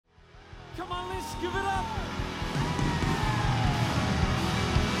Come on, let's give it up.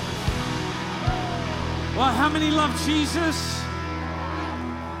 Well, how many love Jesus?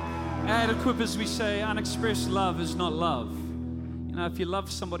 At Equippers, we say unexpressed love is not love. You know, if you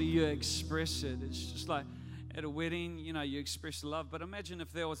love somebody, you express it. It's just like at a wedding, you know, you express love. But imagine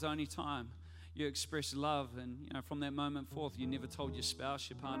if there was the only time you express love, and, you know, from that moment forth, you never told your spouse,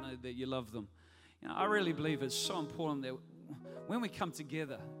 your partner, that you love them. You know, I really believe it's so important that when we come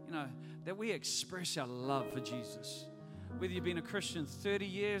together, you know, that we express our love for Jesus. Whether you've been a Christian 30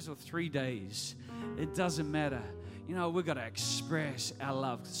 years or 3 days, it doesn't matter. You know, we've got to express our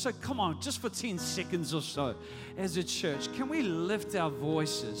love. So come on, just for 10 seconds or so, as a church, can we lift our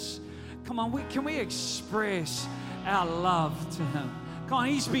voices? Come on, can we express our love to Him? Come on,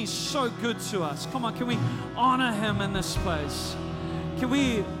 He's been so good to us. Come on, can we honor Him in this place? Can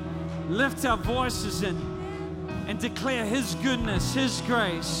we lift our voices and declare His goodness, His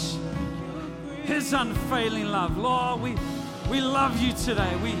grace, His unfailing love? Lord, we love You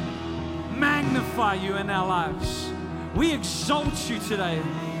today. We magnify You in our lives. We exalt You today.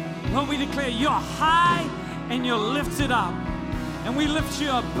 Lord, we declare You're high and You're lifted up. And we lift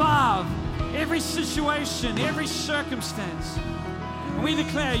You above every situation, every circumstance. And we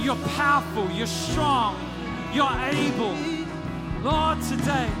declare You're powerful, You're strong, You're able. Lord,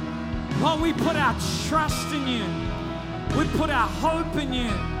 today, Lord, we put our trust in You. We put our hope in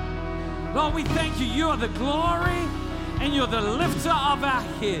You. Lord, we thank You. You are the glory and You're the lifter of our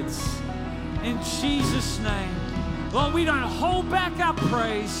heads. In Jesus' name. Lord, we don't hold back our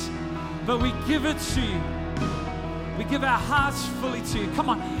praise, but we give it to You. We give our hearts fully to You. Come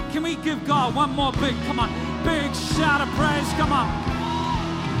on, can we give God one more big shout of praise? Come on.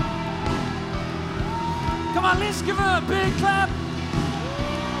 Come on, let's give her a big clap.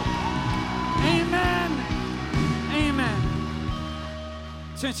 Amen. Amen.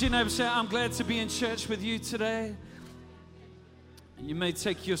 Turn to your neighbor and say, I'm glad to be in church with you today. You may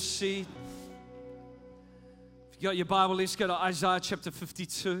take your seat. If you got your Bible, let's go to Isaiah chapter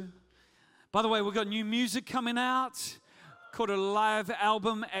 52. By the way, we've got new music coming out called a live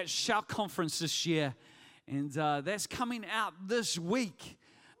album at Shout Conference this year. And that's coming out this week.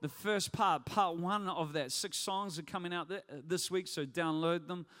 The first part one of that. 6 songs are coming out this week, so download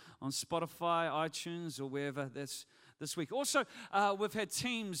them on Spotify, iTunes, or wherever. That's this week. Also, we've had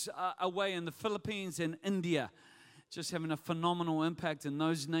teams away in the Philippines and India, just having a phenomenal impact in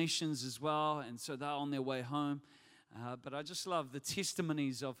those nations as well, and so they're on their way home. But I just love the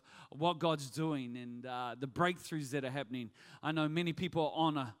testimonies of what God's doing and the breakthroughs that are happening. I know many people are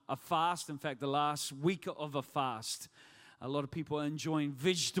on a fast. In fact, the last week of a fast, a lot of people are enjoying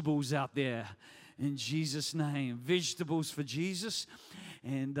vegetables out there. In Jesus' name, vegetables for Jesus.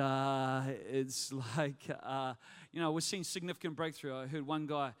 And it's like, we're seeing significant breakthrough. I heard one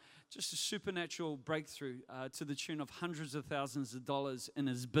guy, just a supernatural breakthrough to the tune of hundreds of thousands of dollars in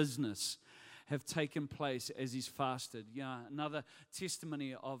his business have taken place as he's fasted. Another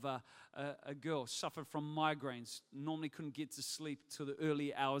testimony of a girl suffered from migraines, normally couldn't get to sleep till the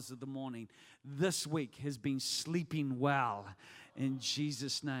early hours of the morning. This week has been sleeping well in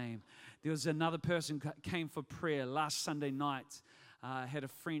Jesus' name. There was another person came for prayer last Sunday night, had a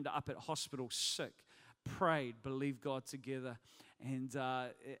friend up at hospital sick, prayed, believed God together. And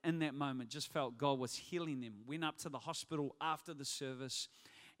in that moment, just felt God was healing them. Went up to the hospital after the service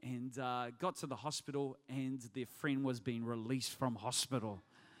and got to the hospital, and their friend was being released from hospital.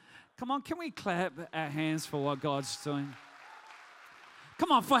 Come on, can we clap our hands for what God's doing?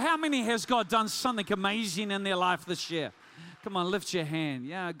 Come on, for how many has God done something amazing in their life this year? Come on, lift your hand.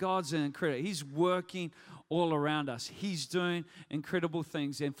 Yeah, God's incredible. He's working all around us. He's doing incredible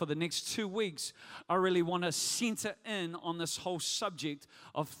things. And for the next 2 weeks, I really want to center in on this whole subject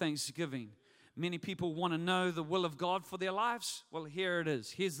of Thanksgiving. Many people want to know the will of God for their lives. Well, here it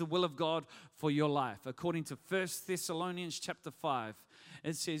is. Here's the will of God for your life. According to 1 Thessalonians chapter 5,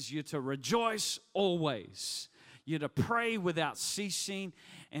 it says you're to rejoice always. You're to pray without ceasing.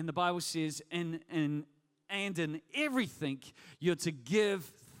 And the Bible says, and in everything, you're to give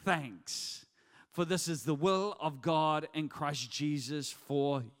thanks. For this is the will of God in Christ Jesus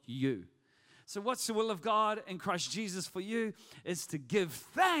for you. So what's the will of God in Christ Jesus for you? It's to give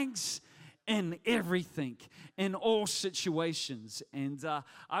thanks in everything, in all situations. And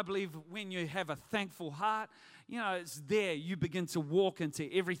I believe when you have a thankful heart, it's there you begin to walk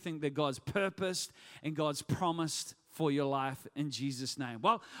into everything that God's purposed and God's promised for your life in Jesus' name.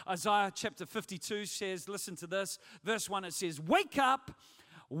 Well, Isaiah chapter 52 says, listen to this, verse 1, it says, wake up,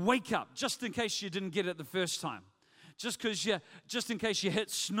 just in case you didn't get it the first time. Just in case you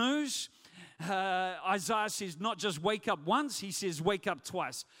hit snooze, Isaiah says not just wake up once, he says wake up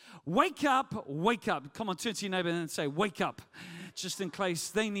twice. Wake up, wake up. Come on, turn to your neighbor and say, wake up. Just in case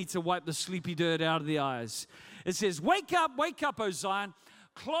they need to wipe the sleepy dirt out of the eyes. It says, wake up, O Zion.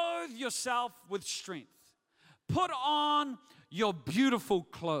 Clothe yourself with strength. Put on your beautiful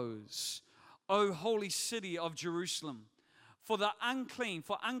clothes, O holy city of Jerusalem. For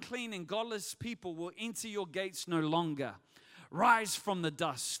unclean and godless people will enter your gates no longer. Rise from the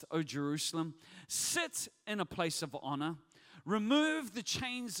dust, O Jerusalem. Sit in a place of honor. Remove the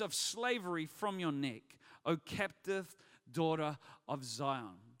chains of slavery from your neck, O captive daughter of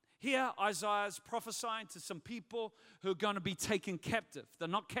Zion. Here, Isaiah is prophesying to some people who are going to be taken captive. They're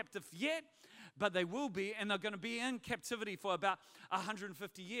not captive yet, but they will be, and they're going to be in captivity for about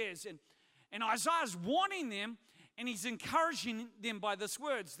 150 years. And Isaiah's warning them, and he's encouraging them by these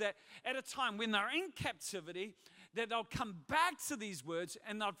words, that at a time when they're in captivity, that they'll come back to these words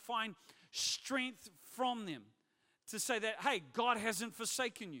and they'll find strength from them to say that, hey, God hasn't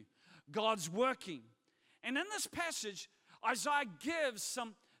forsaken you. God's working. And in this passage, Isaiah gives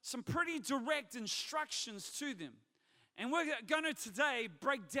some pretty direct instructions to them. And we're going to today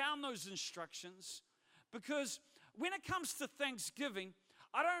break down those instructions, because when it comes to Thanksgiving,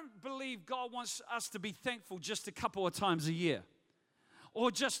 I don't believe God wants us to be thankful just a couple of times a year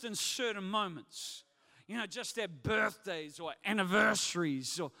or just in certain moments. You know, just at birthdays or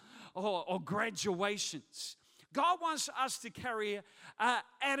anniversaries or graduations. God wants us to carry an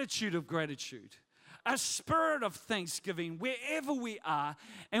attitude of gratitude, a spirit of thanksgiving wherever we are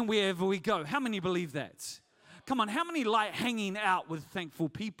and wherever we go. How many believe that? Come on, how many like hanging out with thankful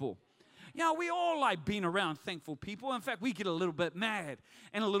people? You know, we all like being around thankful people. In fact, we get a little bit mad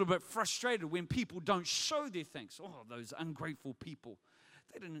and a little bit frustrated when people don't show their thanks. Oh, those ungrateful people.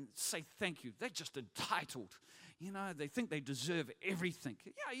 They didn't say thank you. They're just entitled. You know, they think they deserve everything.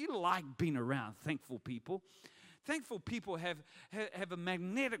 Yeah, you like being around thankful people. Thankful people have a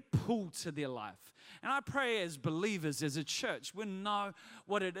magnetic pull to their life. And I pray as believers, as a church, we know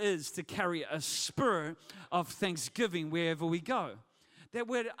what it is to carry a spirit of thanksgiving wherever we go. That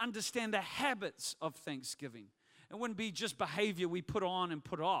we'd understand the habits of thanksgiving. It wouldn't be just behavior we put on and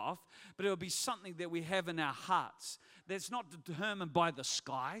put off, but it would be something that we have in our hearts that's not determined by the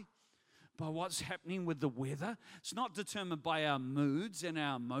sky, by what's happening with the weather. It's not determined by our moods and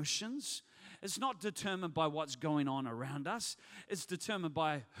our emotions. It's not determined by what's going on around us. It's determined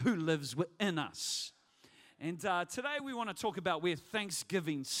by who lives within us. And today we want to talk about where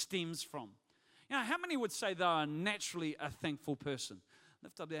thanksgiving stems from. You know, how many would say they are naturally a thankful person?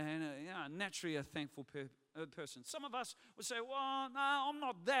 Lift up their hand. Naturally a thankful person. Some of us would say, well, no, I'm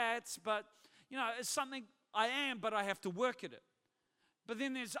not that, but, you know, it's something I am, but I have to work at it. But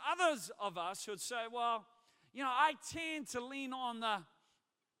then there's others of us who would say, well, you know, I tend to lean on the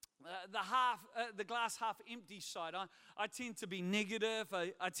glass half empty side. I tend to be negative.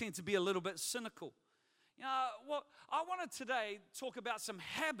 I tend to be a little bit cynical. You know, well, I want to today talk about some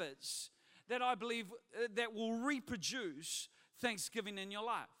habits that I believe that will reproduce Thanksgiving in your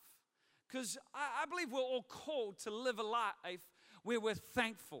life. Because I believe we're all called to live a life where we're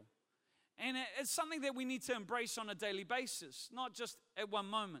thankful. And it's something that we need to embrace on a daily basis, not just at one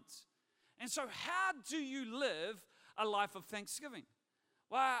moment. And so how do you live a life of thanksgiving?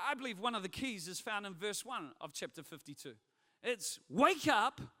 Well, I believe one of the keys is found in verse 1 of chapter 52. It's wake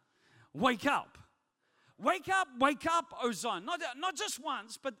up, wake up. Wake up, O Zion. Not just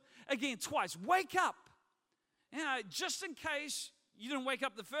once, but again, twice. Wake up. You know, just in case you didn't wake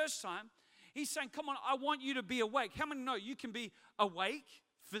up the first time, he's saying, come on, I want you to be awake. How many know you can be awake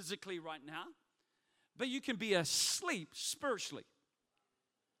physically right now, but you can be asleep spiritually?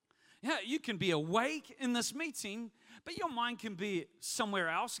 Yeah, you can be awake in this meeting, but your mind can be somewhere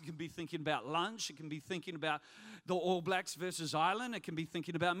else. It can be thinking about lunch. It can be thinking about the All Blacks versus Ireland. It can be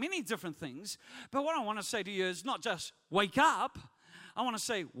thinking about many different things. But what I want to say to you is not just wake up. I want to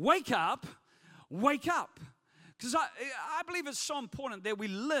say wake up, wake up. Because I believe it's so important that we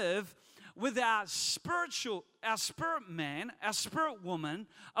live with our spirit man, our spirit woman,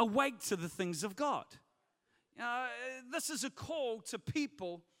 awake to the things of God. This is a call to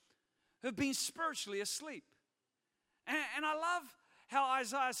people who've been spiritually asleep. And I love how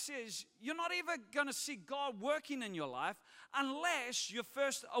Isaiah says, you're not even going to see God working in your life unless you're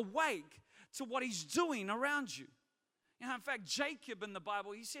first awake to what he's doing around you. You know, in fact, Jacob in the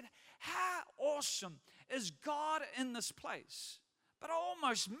Bible, he said, how awesome is God in this place? But I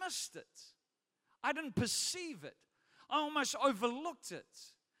almost missed it. I didn't perceive it. I almost overlooked it.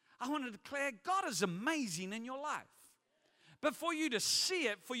 I want to declare God is amazing in your life. But for you to see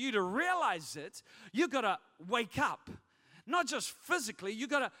it, for you to realize it, you've got to wake up. Not just physically, you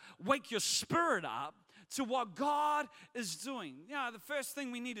got to wake your spirit up to what God is doing. You know, the first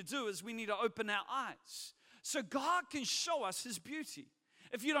thing we need to do is we need to open our eyes so God can show us His beauty.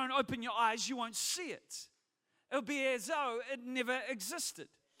 If you don't open your eyes, you won't see it. It'll be as though it never existed.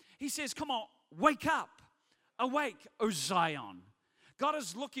 He says, come on, wake up. Awake, O Zion. God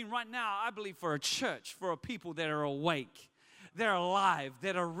is looking right now, I believe, for a church, for a people that are awake. They're alive,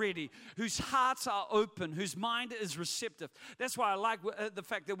 that are ready, whose hearts are open, whose mind is receptive. That's why I like the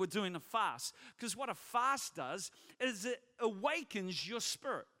fact that we're doing a fast. Because what a fast does is it awakens your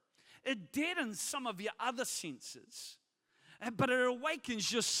spirit. It deadens some of your other senses, but it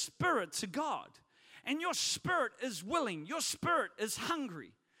awakens your spirit to God. And your spirit is willing. Your spirit is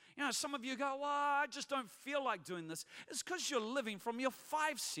hungry. You know, some of you go, well, I just don't feel like doing this. It's because you're living from your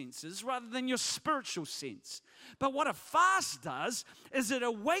 5 senses rather than your spiritual sense. But what a fast does is it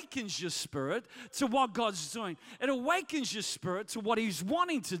awakens your spirit to what God's doing. It awakens your spirit to what He's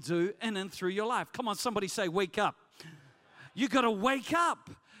wanting to do in and through your life. Come on, somebody say, wake up. You got to wake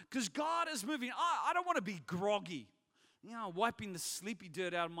up because God is moving. I don't want to be groggy. You know, wiping the sleepy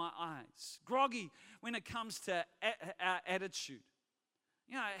dirt out of my eyes. Groggy when it comes to our attitude.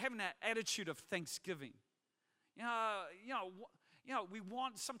 You know, having that attitude of thanksgiving.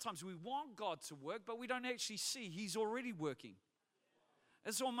 Sometimes we want God to work, but we don't actually see He's already working.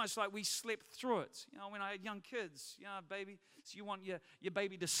 It's almost like we slept through it. You know, when I had young kids, baby, so you want your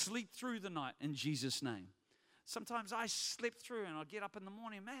baby to sleep through the night in Jesus' name. Sometimes I slept through and I'd get up in the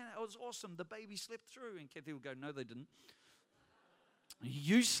morning, man, that was awesome. The baby slept through. And Kathy would go, no, they didn't.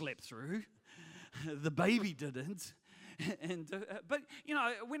 You slept through. The baby didn't. But, you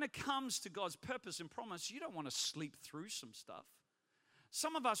know, when it comes to God's purpose and promise, you don't want to sleep through some stuff.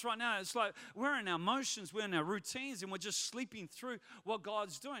 Some of us right now, it's like we're in our emotions, we're in our routines, and we're just sleeping through what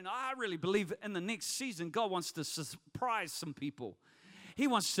God's doing. I really believe in the next season, God wants to surprise some people. He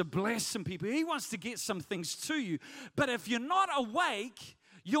wants to bless some people. He wants to get some things to you. But if you're not awake,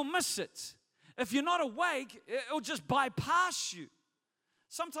 you'll miss it. If you're not awake, it'll just bypass you.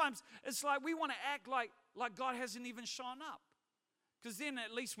 Sometimes it's like we want to act like God hasn't even shown up. Because then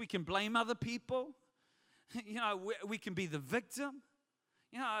at least we can blame other people. You know, we can be the victim.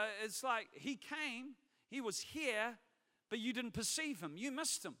 You know, it's like He came, He was here, but you didn't perceive Him. You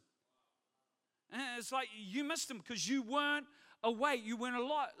missed Him. And it's like you missed Him because you weren't awake. You weren't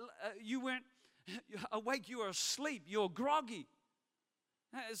awake. You were asleep. You were groggy.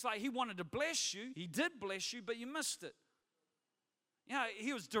 It's like He wanted to bless you. He did bless you, but you missed it. You know,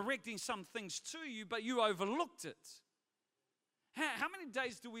 He was directing some things to you, but you overlooked it. How many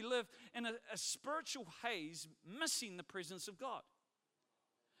days do we live in a spiritual haze, missing the presence of God?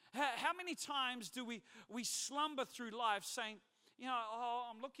 How many times do we slumber through life saying, you know,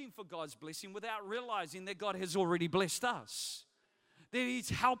 I'm looking for God's blessing without realizing that God has already blessed us, that He's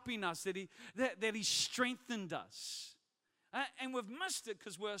helping us, that He's strengthened us. And we've missed it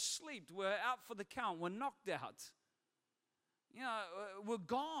because we're asleep, we're out for the count, we're knocked out. You know, we're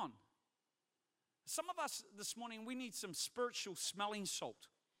gone. Some of us this morning, we need some spiritual smelling salt.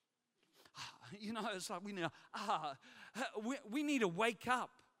 You know, it's like we need to wake up.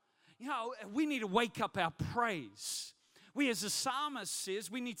 You know, we need to wake up our praise. We, as the psalmist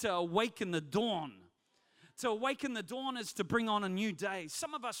says, we need to awaken the dawn. To awaken the dawn is to bring on a new day.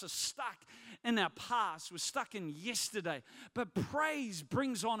 Some of us are stuck in our past. We're stuck in yesterday. But praise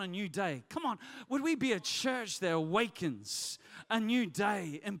brings on a new day. Come on, would we be a church that awakens a new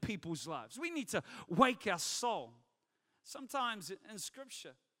day in people's lives? We need to wake our soul. Sometimes in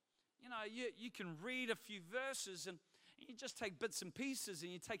Scripture, you know, you can read a few verses and you just take bits and pieces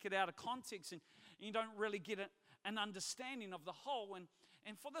and you take it out of context and you don't really get an understanding of the whole. And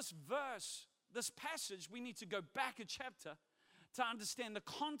for this verse, this passage, we need to go back a chapter to understand the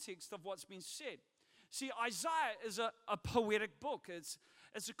context of what's been said. See, Isaiah is a poetic book. It's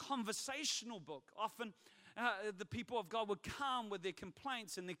a conversational book. Often the people of God would come with their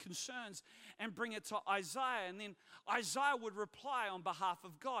complaints and their concerns and bring it to Isaiah. And then Isaiah would reply on behalf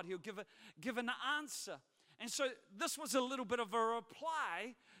of God. He'll give an answer. And so this was a little bit of a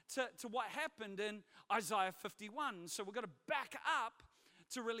reply to what happened in Isaiah 51. So we've got to back up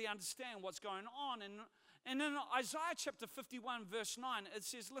to really understand what's going on. And in Isaiah chapter 51, verse 9, it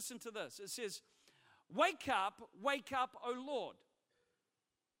says, listen to this. It says, wake up, O Lord.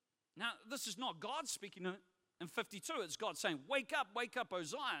 Now, this is not God speaking in 52. It's God saying, wake up, O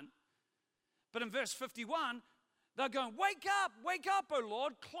Zion. But in verse 51, they're going, wake up, O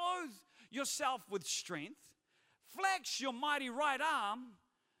Lord. Clothe yourself with strength. Flex your mighty right arm.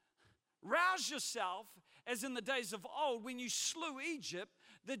 Rouse yourself as in the days of old when you slew Egypt,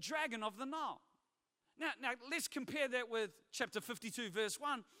 the dragon of the Nile. Now let's compare that with chapter 52, verse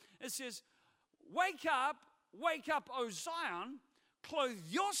 1. It says, wake up, O Zion, clothe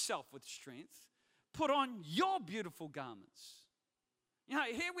yourself with strength, put on your beautiful garments. You know,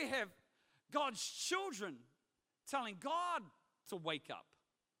 here we have God's children telling God to wake up.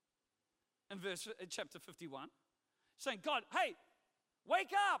 In chapter 51, saying, God, hey,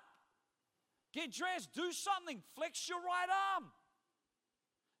 wake up, get dressed, do something, flex your right arm.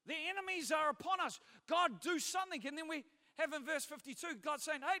 The enemies are upon us. God, do something. And then we have in verse 52, God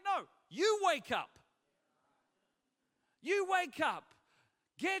saying, hey, no, you wake up. You wake up.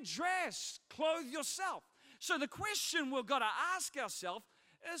 Get dressed. Clothe yourself. So the question we've got to ask ourselves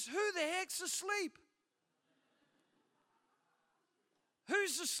is, who the heck's asleep?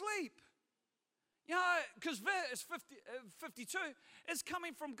 Who's asleep? You know, because verse 52 is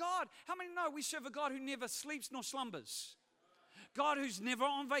coming from God. How many know we serve a God who never sleeps nor slumbers? God who's never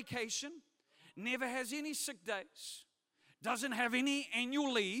on vacation, never has any sick days, doesn't have any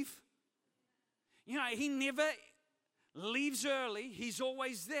annual leave. You know, he never leaves early. He's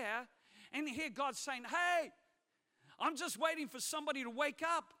always there. And here God's saying, hey, I'm just waiting for somebody to wake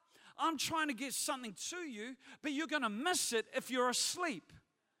up. I'm trying to get something to you, but you're going to miss it if you're asleep.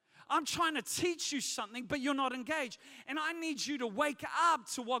 I'm trying to teach you something, but you're not engaged. And I need you to wake up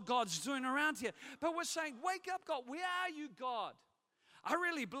to what God's doing around here. But we're saying, wake up, God. Where are you, God? I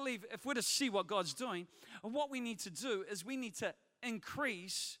really believe if we're to see what God's doing, what we need to do is we need to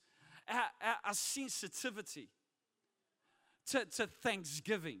increase our sensitivity to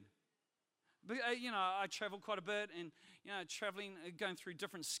thanksgiving. But, you know, I travel quite a bit, and, you know, traveling, going through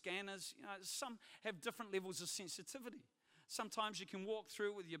different scanners, you know, some have different levels of sensitivity. Sometimes you can walk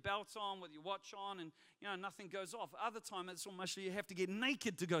through with your belt on, with your watch on, and, you know, nothing goes off. Other time, it's almost you have to get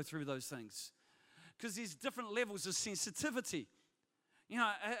naked to go through those things because there's different levels of sensitivity. You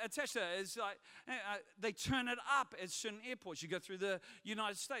know, attached to that is like they turn it up at certain airports. You go through the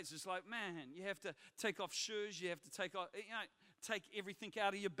United States, it's like, man, you have to take off shoes, you have to take off, you know, take everything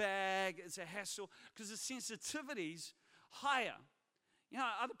out of your bag. It's a hassle because the sensitivity's higher. You know,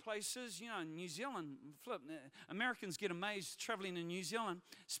 other places, you know, New Zealand, Americans get amazed traveling in New Zealand,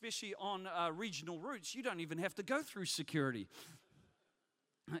 especially on regional routes. You don't even have to go through security.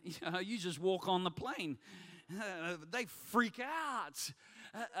 You know, you just walk on the plane. They freak out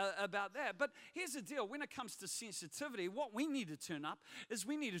about that. But here's the deal. When it comes to sensitivity, what we need to turn up is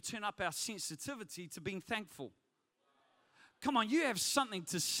we need to turn up our sensitivity to being thankful. Come on, you have something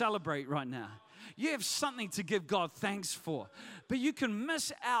to celebrate right now. You have something to give God thanks for. But you can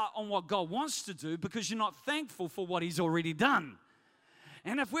miss out on what God wants to do because you're not thankful for what He's already done.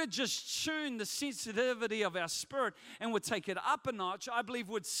 And if we're just tune the sensitivity of our spirit and would take it up a notch, I believe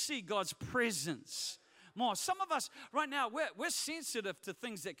we'd see God's presence more. Some of us right now, we're sensitive to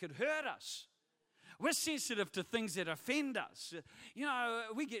things that could hurt us. We're sensitive to things that offend us. You know,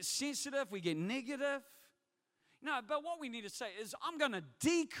 we get sensitive, we get negative. No, but what we need to say is, I'm going to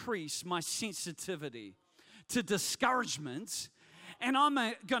decrease my sensitivity to discouragement, and I'm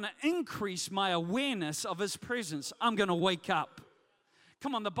going to increase my awareness of His presence. I'm going to wake up.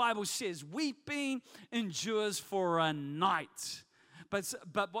 Come on, the Bible says, weeping endures for a night. But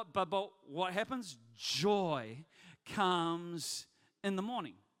what happens? Joy comes in the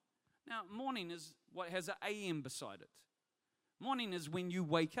morning. Now, morning is what has an AM beside it. Morning is when you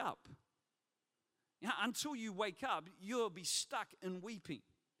wake up. You know, until you wake up, you'll be stuck in weeping.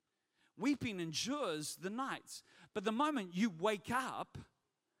 Weeping endures the nights. But the moment you wake up,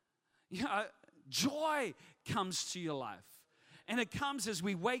 you know, joy comes to your life. And it comes as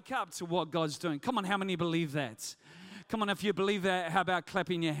we wake up to what God's doing. Come on, how many believe that? Come on, if you believe that, how about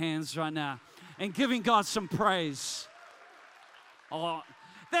clapping your hands right now and giving God some praise? Oh,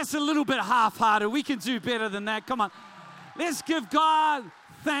 that's a little bit half-hearted. We can do better than that. Come on. Let's give God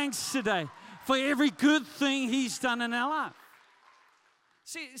thanks today for every good thing He's done in our life.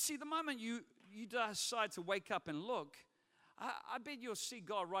 See, the moment you decide to wake up and look, I bet you'll see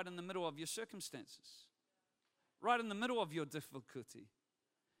God right in the middle of your circumstances, right in the middle of your difficulty.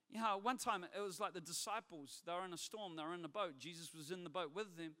 You know, one time it was like the disciples, they were in a storm, they were in the boat. Jesus was in the boat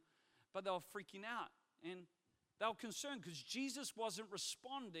with them, but they were freaking out. And they were concerned because Jesus wasn't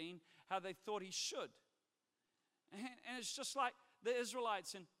responding how they thought He should. And it's just like the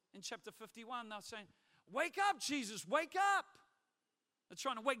Israelites in chapter 51, they're saying, wake up, Jesus, wake up. They're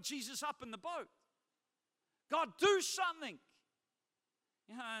trying to wake Jesus up in the boat. God, do something.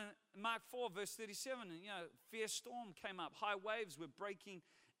 You know, Mark 4, verse 37, you know, fierce storm came up. High waves were breaking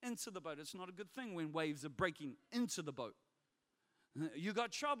into the boat. It's not a good thing when waves are breaking into the boat. You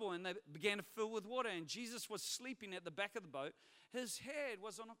got trouble, and they began to fill with water, and Jesus was sleeping at the back of the boat. His head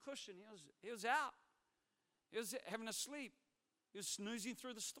was on a cushion. He was out. He was having a sleep. He was snoozing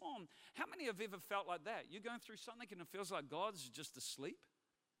through the storm. How many have ever felt like that? You're going through something and it feels like God's just asleep.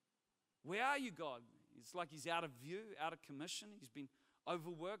 Where are you, God? It's like he's out of view, out of commission. He's been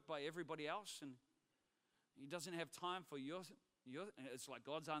overworked by everybody else, and he doesn't have time for your. It's like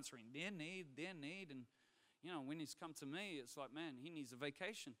God's answering their need. And when he's come to me, it's like, man, he needs a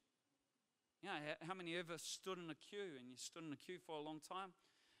vacation. How many ever stood in a queue, and you stood in a queue for a long time,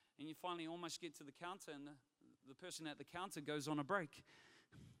 and you finally almost get to the counter, and the person at the counter goes on a break.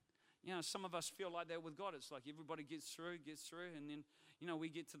 Some of us feel like that with God. It's like everybody gets through, and then, we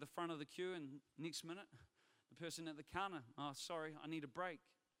get to the front of the queue, and next minute, the person at the counter, oh, sorry, I need a break.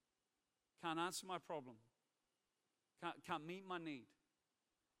 Can't answer my problem. Can't meet my need.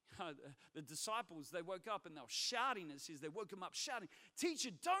 The disciples, they woke up and they were shouting. It says they woke them up shouting, "Teacher,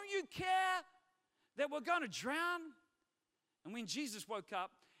 don't you care that we're going to drown?" And when Jesus woke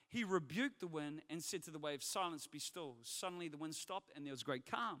up, he rebuked the wind and said to the waves, "Silence, be still." Suddenly the wind stopped and there was great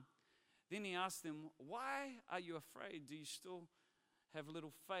calm. Then he asked them, "Why are you afraid? Do you still have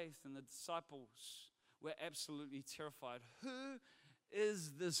little faith?" And the disciples were absolutely terrified. "Who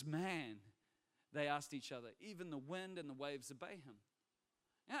is this man?" they asked each other. "Even the wind and the waves obey him."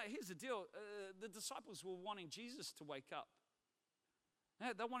 Here's the deal. The disciples were wanting Jesus to wake up.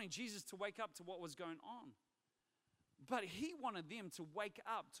 They're wanting Jesus to wake up to what was going on. But he wanted them to wake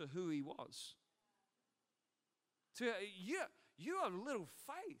up to who he was. You have little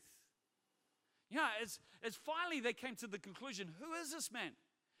faith. As finally they came to the conclusion, who is this man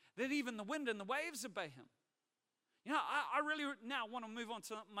that even the wind and the waves obey him? I really now want to move on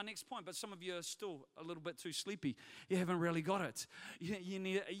to my next point, but some of you are still a little bit too sleepy. You haven't really got it. You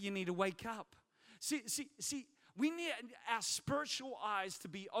need to wake up. See, we need our spiritual eyes to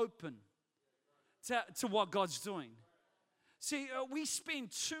be open to what God's doing. See, we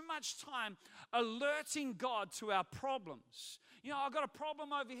spend too much time alerting God to our problems. I've got a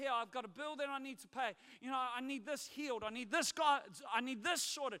problem over here. I've got a bill that I need to pay. I need this healed. I need this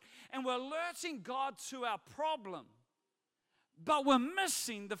sorted. And we're alerting God to our problem. But we're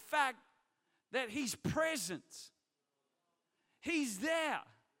missing the fact that he's present. He's there.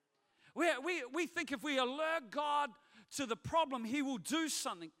 We think if we alert God to the problem, he will do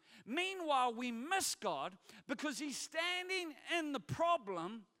something. Meanwhile, we miss God because he's standing in the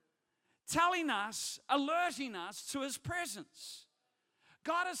problem, telling us, alerting us to his presence.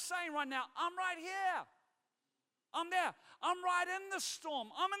 God is saying right now, I'm right here. I'm there. I'm right in the storm.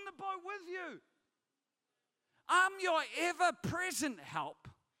 I'm in the boat with you. I'm your ever-present help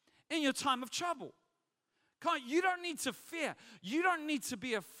in your time of trouble. You don't need to fear. You don't need to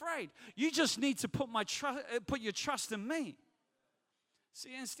be afraid. You just need to put your trust in me.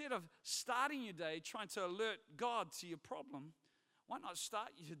 See, instead of starting your day trying to alert God to your problem, why not start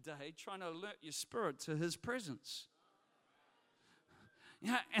your day trying to alert your spirit to his presence?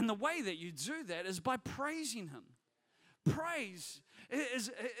 And the way that you do that is by praising him. Praise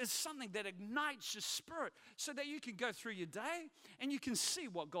is something that ignites your spirit so that you can go through your day and you can see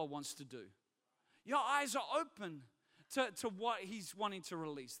what God wants to do. Your eyes are open to what he's wanting to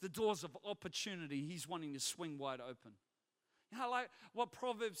release, the doors of opportunity he's wanting to swing wide open. Like what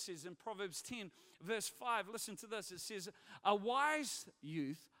Proverbs says in Proverbs 10, verse 5. Listen to this. It says, a wise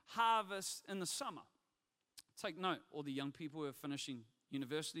youth harvests in the summer. Take note, all the young people who are finishing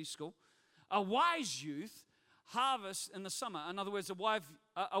university school. A wise youth harvests in the summer. In other words,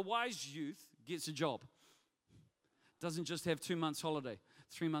 a wise youth gets a job. Doesn't just have 2 months holiday,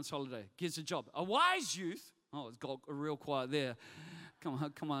 3 months holiday. Gets a job. A wise youth, oh, it's got real quiet there.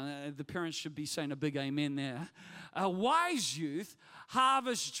 Come on. The parents should be saying a big amen there. A wise youth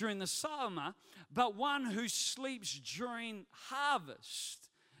harvests during the summer, but one who sleeps during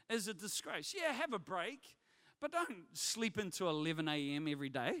harvest is a disgrace. Yeah, have a break, but don't sleep until 11 a.m. every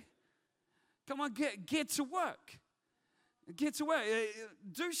day. Come on, get to work. Get to work.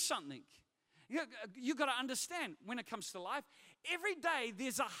 Do something. You got to understand when it comes to life, every day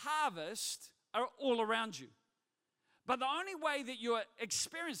there's a harvest all around you. But the only way that you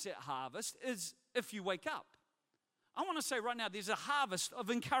experience that harvest is if you wake up. I want to say right now, there's a harvest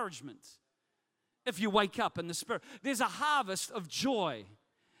of encouragement if you wake up in the Spirit. There's a harvest of joy.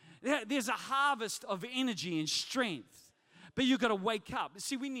 There's a harvest of energy and strength. But you've got to wake up.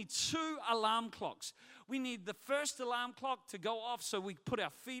 See, we need 2 alarm clocks. We need the first alarm clock to go off so we put our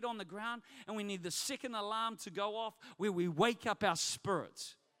feet on the ground, and we need the second alarm to go off where we wake up our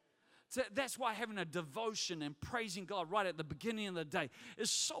spirits. So that's why having a devotion and praising God right at the beginning of the day is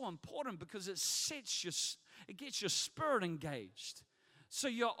so important, because it gets your spirit engaged. So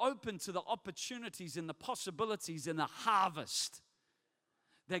you're open to the opportunities and the possibilities and the harvest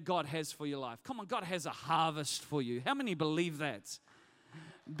that God has for your life. Come on, God has a harvest for you. How many believe that?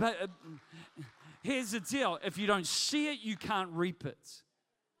 But here's the deal. If you don't see it, you can't reap it.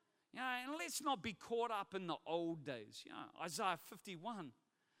 And let's not be caught up in the old days. Isaiah 51.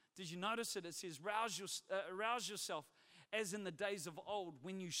 Did you notice it? It says, rouse yourself as in the days of old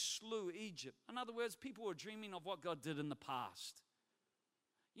when you slew Egypt. In other words, people were dreaming of what God did in the past.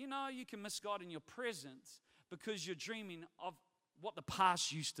 You can miss God in your present because you're dreaming of what the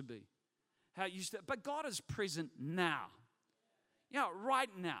past used to be. How it used to, but God is present now. Right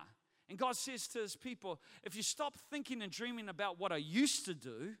now. And God says to his people, if you stop thinking and dreaming about what I used to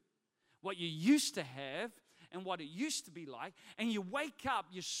do, what you used to have, and what it used to be like, and you wake up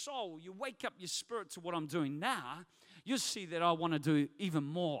your soul, you wake up your spirit to what I'm doing now, you'll see that I want to do even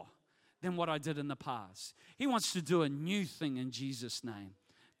more than what I did in the past. He wants to do a new thing in Jesus' name.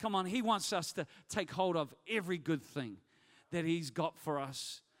 Come on, he wants us to take hold of every good thing that he's got for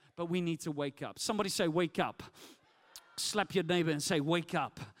us, but we need to wake up. Somebody say, wake up. Slap your neighbor and say, wake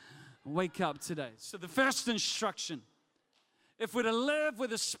up. Wake up today. So the first instruction, if we're to live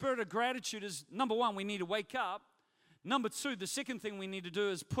with a spirit of gratitude, is number one, we need to wake up. Number two, the second thing we need to do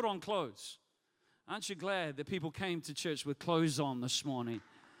is put on clothes. Aren't you glad that people came to church with clothes on this morning?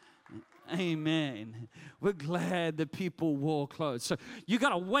 Amen. We're glad that people wore clothes. So you got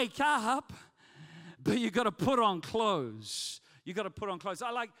to wake up, but you got to put on clothes. You got to put on clothes.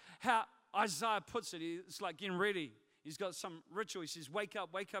 I like how Isaiah puts it. It's like getting ready. He's got some ritual. He says, wake up,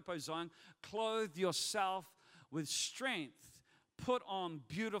 O Zion. Clothe yourself with strength. Put on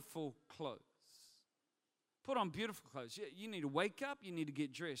beautiful clothes. Put on beautiful clothes. You need to wake up. You need to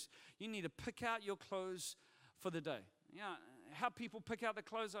get dressed. You need to pick out your clothes for the day. How people pick out the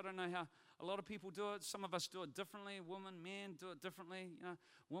clothes, I don't know how a lot of people do it. Some of us do it differently. Women, men do it differently.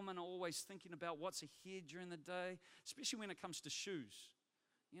 Women are always thinking about what's ahead during the day, especially when it comes to shoes.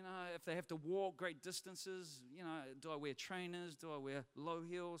 If they have to walk great distances, do I wear trainers? Do I wear low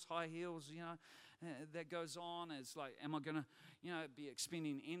heels, high heels? That goes on. It's like, am I going to, be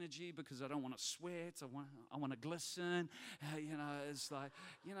expending energy because I don't want to sweat? I want to glisten. It's like,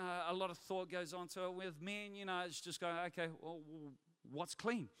 a lot of thought goes on to it. With men, it's just going, okay, well, what's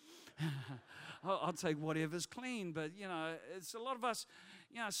clean? I'll take whatever's clean. But, it's a lot of us,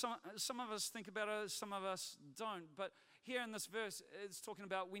 some of us think about it, some of us don't. But here in this verse, it's talking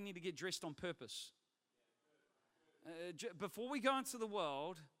about we need to get dressed on purpose. Before we go into the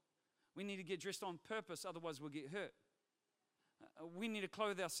world, we need to get dressed on purpose, otherwise we'll get hurt. We need to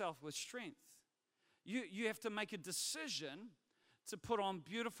clothe ourselves with strength. You have to make a decision to put on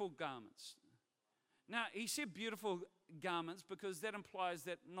beautiful garments. Now, he said beautiful garments because that implies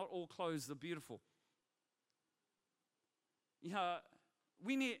that not all clothes are beautiful.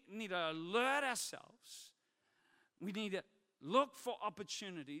 We need to alert ourselves. We need to look for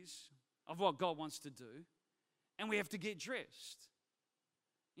opportunities of what God wants to do, and we have to get dressed.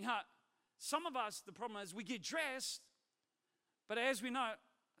 Some of us, the problem is we get dressed, but as we know,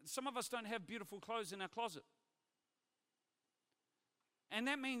 some of us don't have beautiful clothes in our closet. And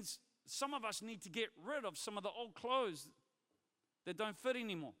that means some of us need to get rid of some of the old clothes that don't fit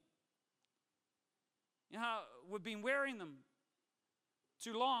anymore. We've been wearing them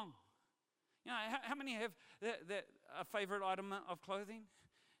too long. How many have that a favorite item of clothing?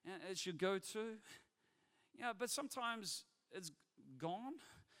 It's your go-to. But sometimes it's gone.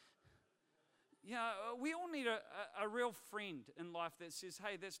 We all need a real friend in life that says,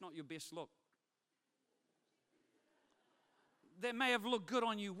 hey, that's not your best look. That may have looked good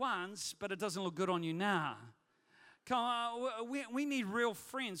on you once, but it doesn't look good on you now. Come on, we need real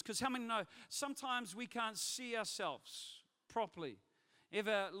friends, because how many know sometimes we can't see ourselves properly?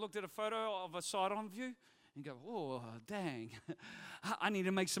 Ever looked at a photo of a side-on view and go, oh, dang, I need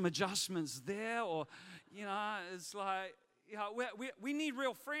to make some adjustments there? Or, it's like, we need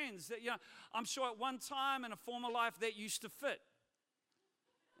real friends. That, I'm sure at one time in a former life that used to fit.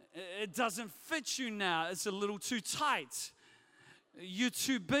 It doesn't fit you now. It's a little too tight. You're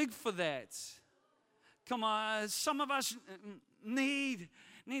too big for that. Come on, some of us need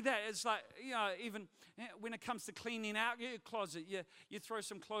that. It's like, even when it comes to cleaning out your closet, you throw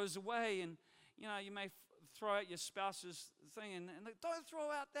some clothes away, and, you may throw out your spouse's thing, and don't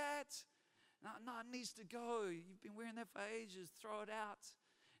throw out that. No, it needs to go. You've been wearing that for ages. Throw it out.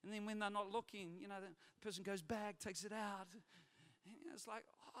 And then when they're not looking, the person goes back, takes it out. And it's like,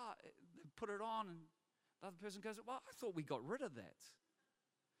 they put it on, and the other person goes, well, I thought we got rid of that.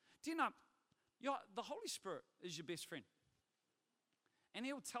 Do you know, the Holy Spirit is your best friend. And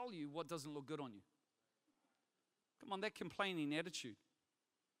he'll tell you what doesn't look good on you. Come on, that complaining attitude,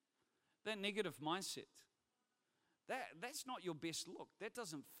 that negative mindset, That's not your best look. That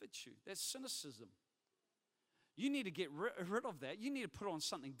doesn't fit you. That's cynicism. You need to get rid of that. You need to put on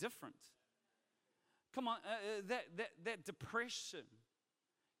something different. Come on, that depression.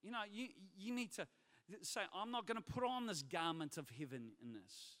 You know, you need to say, I'm not going to put on this garment of heaven in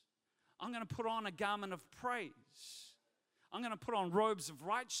this. I'm going to put on a garment of praise. I'm going to put on robes of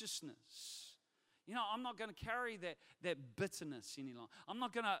righteousness. You know, I'm not going to carry that bitterness any longer. I'm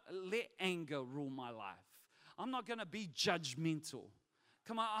not going to let anger rule my life. I'm not going to be judgmental.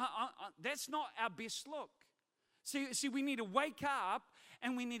 Come on, that's not our best look. See, we need to wake up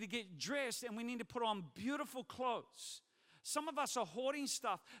and we need to get dressed and we need to put on beautiful clothes. Some of us are hoarding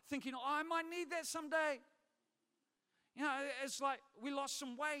stuff, thinking, oh, I might need that someday. You know, it's like we lost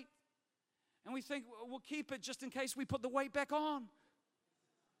some weight and we think we'll keep it just in case we put the weight back on.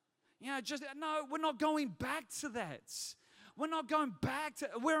 You know, no, we're not going back to that. We're not going back to,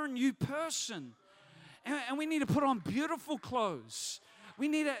 we're a new person. And we need to put on beautiful clothes. We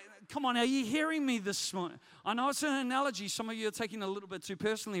need to, come on, are you hearing me this morning? I know it's an analogy. Some of you are taking it a little bit too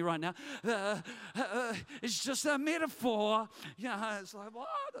personally right now. It's just a metaphor. Yeah, it's like, what?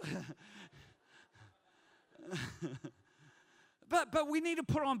 But we need to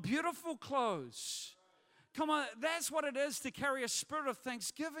put on beautiful clothes. Come on, that's what it is to carry a spirit of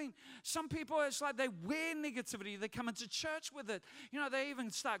thanksgiving. Some people, it's like they wear negativity. They come into church with it. You know, they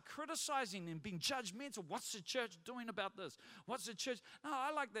even start criticizing and being judgmental. What's the church doing about this? What's the church? No,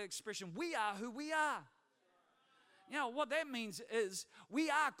 I like the expression, we are who we are. You know, what that means is we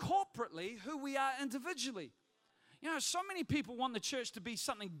are corporately who we are individually. You know, so many people want the church to be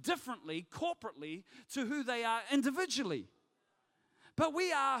something differently, corporately, to who they are individually. But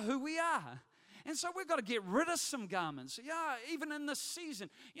we are who we are. And so we've got to get rid of some garments. Yeah, even in this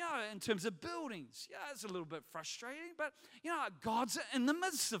season, you know, in terms of buildings. Yeah, it's a little bit frustrating, but, you know, God's in the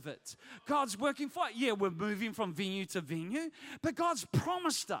midst of it. God's working for it. Yeah, we're moving from venue to venue, but God's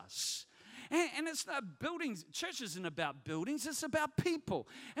promised us. And it's not buildings. Church isn't about buildings. It's about people.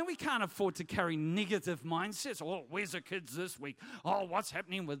 And we can't afford to carry negative mindsets. Oh, where's the kids this week? Oh, what's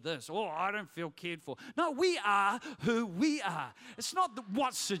happening with this? Oh, I don't feel cared for. No, we are who we are. It's not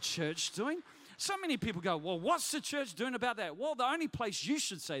what's the church doing. So many people go, well, what's the church doing about that? Well, the only place you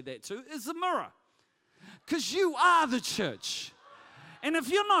should say that to is the mirror. Because you are the church. And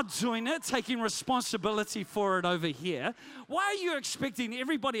if you're not doing it, taking responsibility for it over here, why are you expecting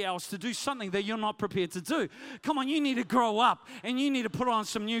everybody else to do something that you're not prepared to do? Come on, you need to grow up and you need to put on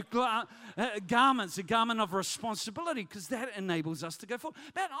some new garments, a garment of responsibility, because that enables us to go forward.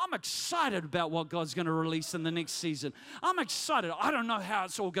 Man, I'm excited about what God's going to release in the next season. I'm excited. I don't know how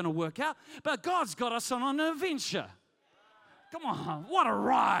it's all going to work out, but God's got us on an adventure. Come on, what a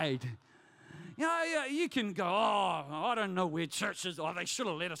ride. You know, you can go, oh, I don't know where church is. Oh, they should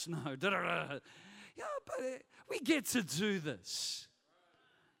have let us know. Yeah, but we get to do this.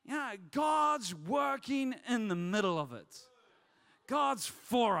 Yeah, God's working in the middle of it. God's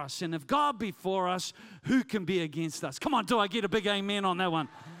for us. And if God be for us, who can be against us? Come on, do I get a big amen on that one?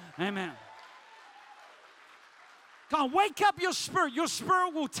 Amen. Come on, wake up your spirit. Your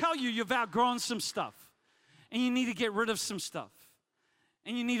spirit will tell you you've outgrown some stuff. And you need to get rid of some stuff.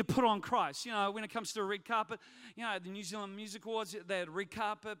 And you need to put on Christ. You know, when it comes to a red carpet, you know, the New Zealand Music Awards, they had a red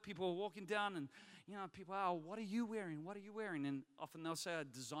carpet. People were walking down and, you know, people, oh, what are you wearing? What are you wearing? And often they'll say a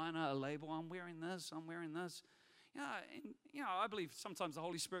designer, a label, I'm wearing this, I'm wearing this. You know, and, you know, I believe sometimes the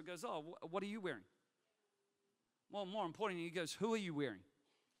Holy Spirit goes, oh, what are you wearing? Well, more importantly, he goes, who are you wearing?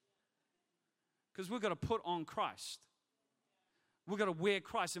 Because we've got to put on Christ. We've got to wear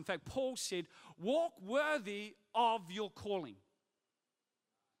Christ. In fact, Paul said, walk worthy of your calling.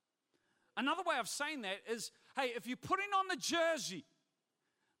 Another way of saying that is, hey, if you're putting on the jersey,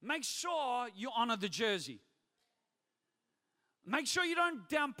 make sure you honor the jersey. Make sure you don't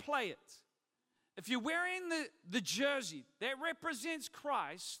downplay it. If you're wearing the jersey that represents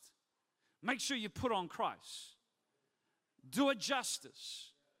Christ, make sure you put on Christ. Do it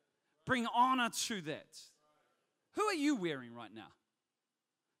justice. Bring honor to that. Who are you wearing right now?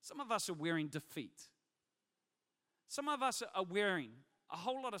 Some of us are wearing defeat. Some of us are wearing a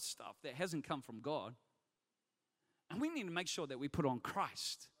whole lot of stuff that hasn't come from God. And we need to make sure that we put on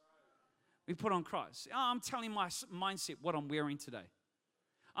Christ. We put on Christ. I'm telling my mindset what I'm wearing today.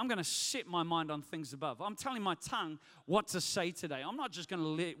 I'm going to set my mind on things above. I'm telling my tongue what to say today. I'm not just going to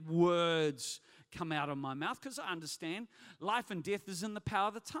let words come out of my mouth, because I understand life and death is in the power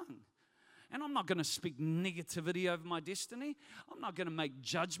of the tongue. And I'm not going to speak negativity over my destiny. I'm not going to make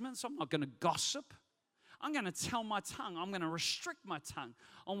judgments. I'm not going to gossip. I'm going to tell my tongue. I'm going to restrict my tongue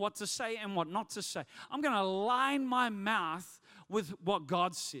on what to say and what not to say. I'm going to align my mouth with what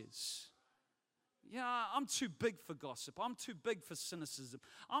God says. Yeah, I'm too big for gossip. I'm too big for cynicism.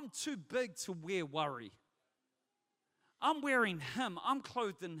 I'm too big to wear worry. I'm wearing Him. I'm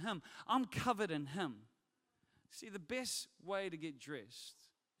clothed in Him. I'm covered in Him. See, the best way to get dressed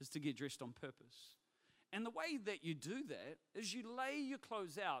is to get dressed on purpose. And the way that you do that is you lay your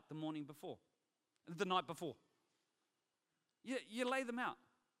clothes out the morning before, the night before. You lay them out.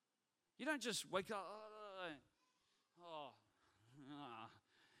 You don't just wake up,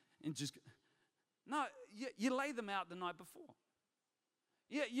 and just, no, you lay them out the night before.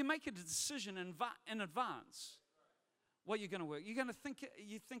 You make a decision in advance what you're going to wear. You're going to think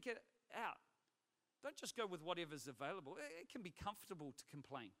it out. Don't just go with whatever's available. It can be comfortable to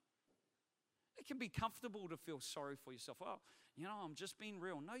complain. It can be comfortable to feel sorry for yourself. Well, I'm just being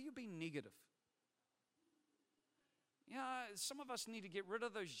real. No, you're being negative. Some of us need to get rid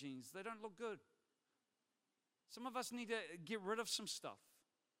of those jeans. They don't look good. Some of us need to get rid of some stuff.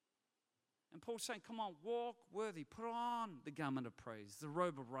 And Paul's saying, come on, walk worthy. Put on the garment of praise, the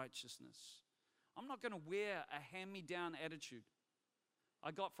robe of righteousness. I'm not going to wear a hand-me-down attitude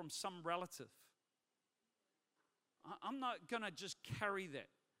I got from some relative. I'm not going to just carry that.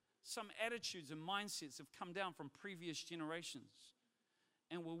 Some attitudes and mindsets have come down from previous generations.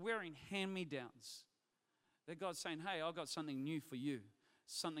 And we're wearing hand-me-downs. That God's saying, hey, I've got something new for you.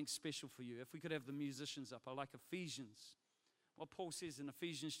 Something special for you. If we could have the musicians up. I like Ephesians. What Paul says in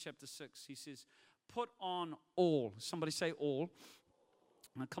Ephesians chapter 6. He says, put on all. Somebody say all.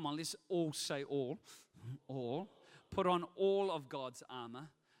 Now, come on, let's all say all. All. Put on all of God's armor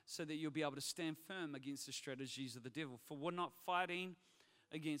so that you'll be able to stand firm against the strategies of the devil. For we're not fighting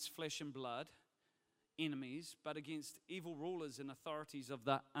against flesh and blood enemies, but against evil rulers and authorities of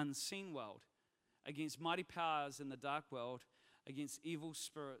the unseen world, against mighty powers in the dark world, against evil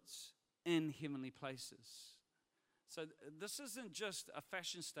spirits in heavenly places. So this isn't just a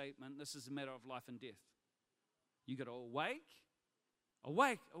fashion statement. This is a matter of life and death. You got to awake,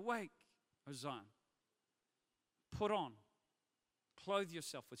 O Zion. Put on, clothe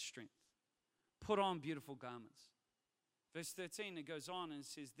yourself with strength. Put on beautiful garments. Verse 13, it goes on and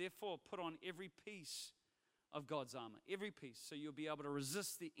says, therefore, put on every piece of God's armor, every piece, so you'll be able to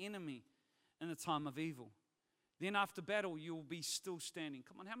resist the enemy in the time of evil. Then after battle, you will be still standing.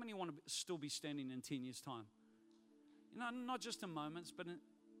 Come on, how many want to still be standing in 10 years' time? Not just in moments, but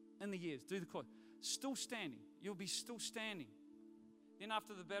in the years. Do the quote. Still standing. You'll be still standing. Then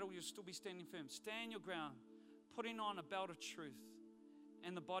after the battle, you'll still be standing firm. Stand your ground, putting on a belt of truth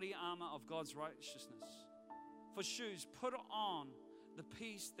and the body armor of God's righteousness. For shoes, put on the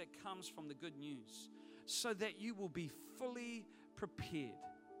peace that comes from the good news so that you will be fully prepared.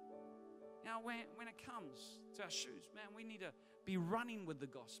 Now, when it comes to our shoes, man, we need to be running with the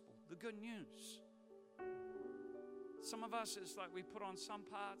gospel, the good news. Some of us, it's like we put on some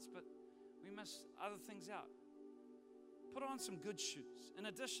parts, but we miss other things out. Put on some good shoes. In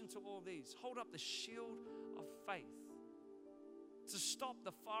addition to all these, hold up the shield of faith to stop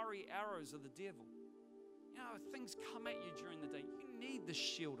the fiery arrows of the devil. Things come at you during the day. You need the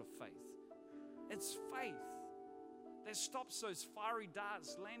shield of faith. It's faith that stops those fiery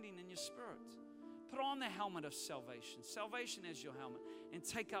darts landing in your spirit. Put on the helmet of salvation. Salvation as your helmet. And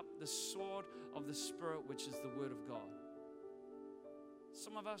take up the sword of the Spirit, which is the Word of God.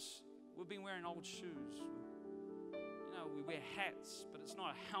 Some of us, we've been wearing old shoes. We wear hats, but it's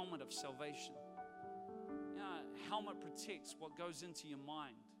not a helmet of salvation. A helmet protects what goes into your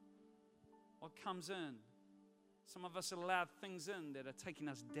mind, what comes in. Some of us have allowed things in that are taking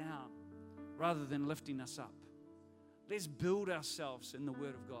us down rather than lifting us up. Let's build ourselves in the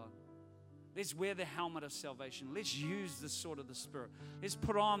Word of God. Let's wear the helmet of salvation. Let's use the sword of the Spirit. Let's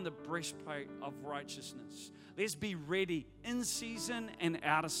put on the breastplate of righteousness. Let's be ready in season and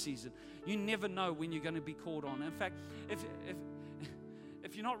out of season. You never know when you're going to be called on. In fact,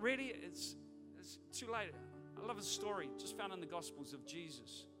 if you're not ready, it's too late. I love a story just found in the Gospels of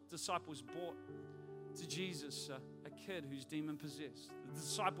Jesus. Disciples brought to Jesus a kid who's demon-possessed. The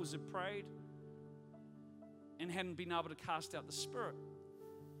disciples had prayed and hadn't been able to cast out the spirit.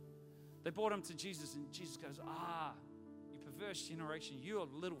 They brought him to Jesus, and Jesus goes, you perverse generation, you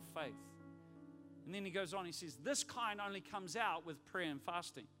have little faith. And then he goes on, he says, this kind only comes out with prayer and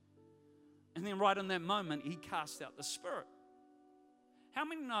fasting. And then right in that moment, he cast out the spirit. How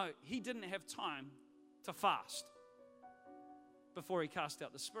many know he didn't have time to fast before he cast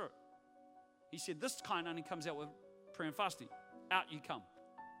out the spirit? He said, this kind only comes out with prayer and fasting. Out you come.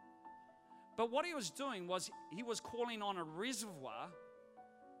 But what he was doing was he was calling on a reservoir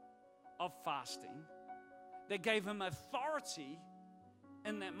of fasting that gave him authority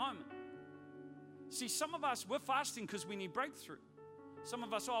in that moment. See, some of us, we're fasting because we need breakthrough. Some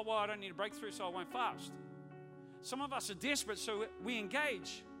of us, oh, well, I don't need a breakthrough, so I won't fast. Some of us are desperate, so we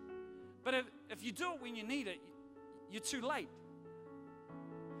engage. But if you do it when you need it, you're too late.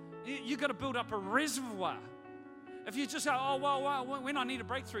 You've got to build up a reservoir. If you just go, oh, well, when I need a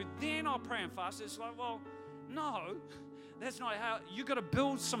breakthrough, then I'll pray and fast. It's like, well, no, that's not how. You've got to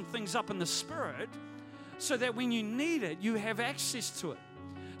build some things up in the Spirit so that when you need it, you have access to it.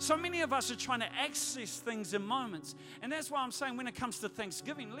 So many of us are trying to access things in moments. And that's why I'm saying when it comes to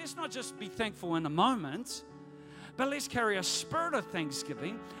Thanksgiving, let's not just be thankful in a moment, but let's carry a spirit of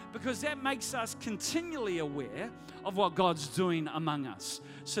thanksgiving, because that makes us continually aware of what God's doing among us,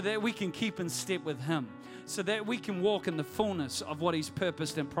 so that we can keep in step with Him, so that we can walk in the fullness of what He's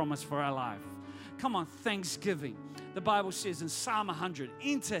purposed and promised for our life. Come on, thanksgiving. The Bible says in Psalm 100,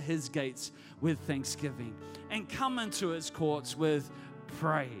 enter His gates with thanksgiving and come into His courts with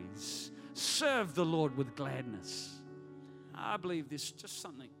praise. Serve the Lord with gladness. I believe there's just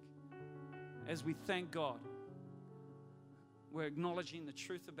something as we thank God. We're acknowledging the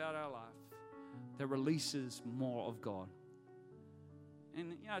truth about our life that releases more of God.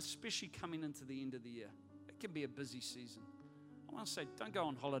 And, especially coming into the end of the year, it can be a busy season. I want to say, don't go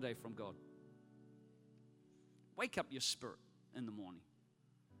on holiday from God. Wake up your spirit in the morning.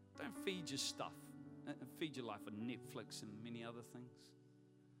 Don't feed your stuff. Feed your life on Netflix and many other things.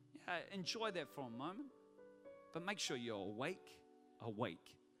 Yeah, enjoy that for a moment, but make sure you're awake.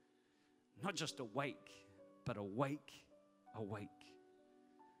 Not just awake, but awake.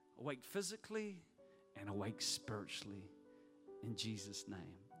 Awake physically and awake spiritually, in Jesus'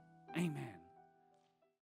 name. Amen.